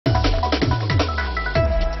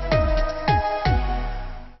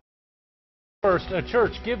first, a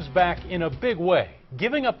church gives back in a big way,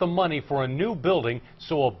 giving up the money for a new building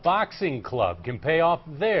so a boxing club can pay off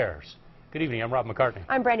theirs. Good evening, I'm Rob McCartney.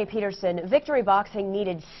 I'm Brandy Peterson. Victory Boxing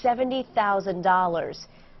needed $70,000.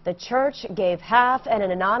 The church gave half and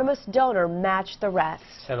an anonymous donor matched the rest.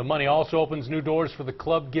 And the money also opens new doors for the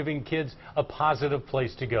club, giving kids a positive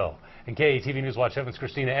place to go. And KETV News Watch 7's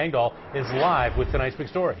Christina Engdahl is live with tonight's big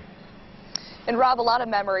story. And Rob, a lot of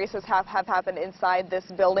memories have happened inside this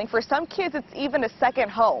building. For some kids, it's even a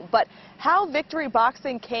second home. But how Victory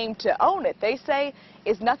Boxing came to own it, they say,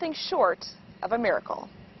 is nothing short of a miracle.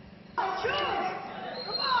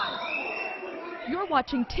 You're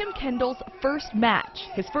watching Tim Kendall's first match,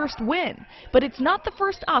 his first win. But it's not the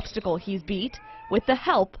first obstacle he's beat with the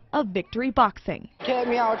help of Victory Boxing. Kept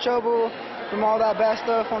me out of trouble from all that bad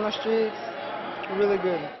stuff on the streets. Really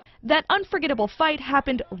good. That unforgettable fight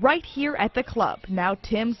happened right here at the club. Now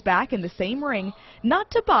Tim's back in the same ring,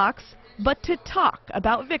 not to box, but to talk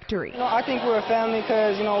about victory. I think we're a family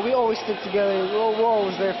because, we always stick together. We're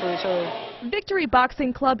always there for each other. Victory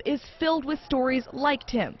Boxing Club is filled with stories like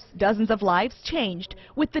Tim's. Dozens of lives changed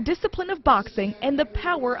with the discipline of boxing and the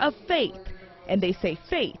power of faith. And they say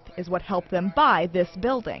faith is what helped them buy this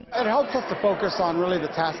building. It helps us to focus on really the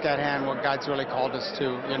task at hand, what God's really called us to,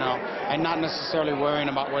 and not necessarily worrying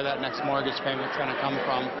about where that next mortgage payment's going to come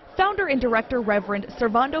from. Founder and director Reverend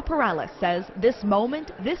Servando Perales says this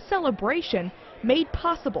moment, this celebration, made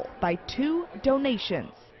possible by 2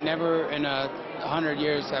 donations. Never in 100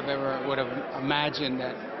 years have ever would have imagined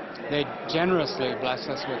that they generously blessed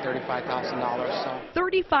us with $35,000.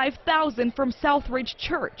 $35,000 from Southridge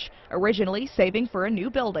Church, originally saving for a new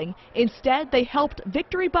building. Instead, they helped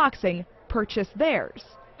Victory Boxing purchase theirs.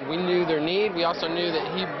 We knew their need. We also knew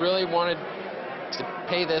that he really wanted to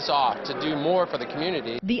pay this off, to do more for the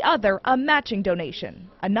community. The other, a matching donation,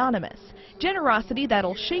 anonymous. Generosity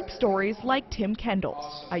that'll shape stories like Tim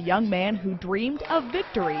Kendall's, a young man who dreamed of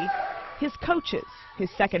victory. His coaches,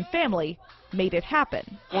 his second family, made it happen.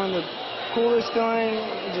 One of the coolest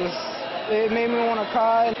feelings, it made me want to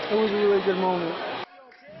cry. It was a really good moment.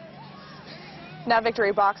 Now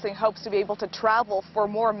Victory Boxing hopes to be able to travel for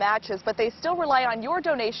more matches, but they still rely on your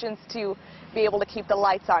donations to be able to keep the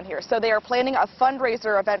lights on here. So they are planning a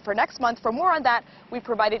fundraiser event for next month. For more on that, we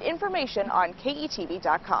provided information on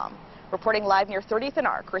KETV.com. Reporting live near 30th and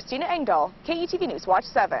R, Christina Engdahl, KETV News Watch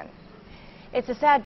 7. It's a sad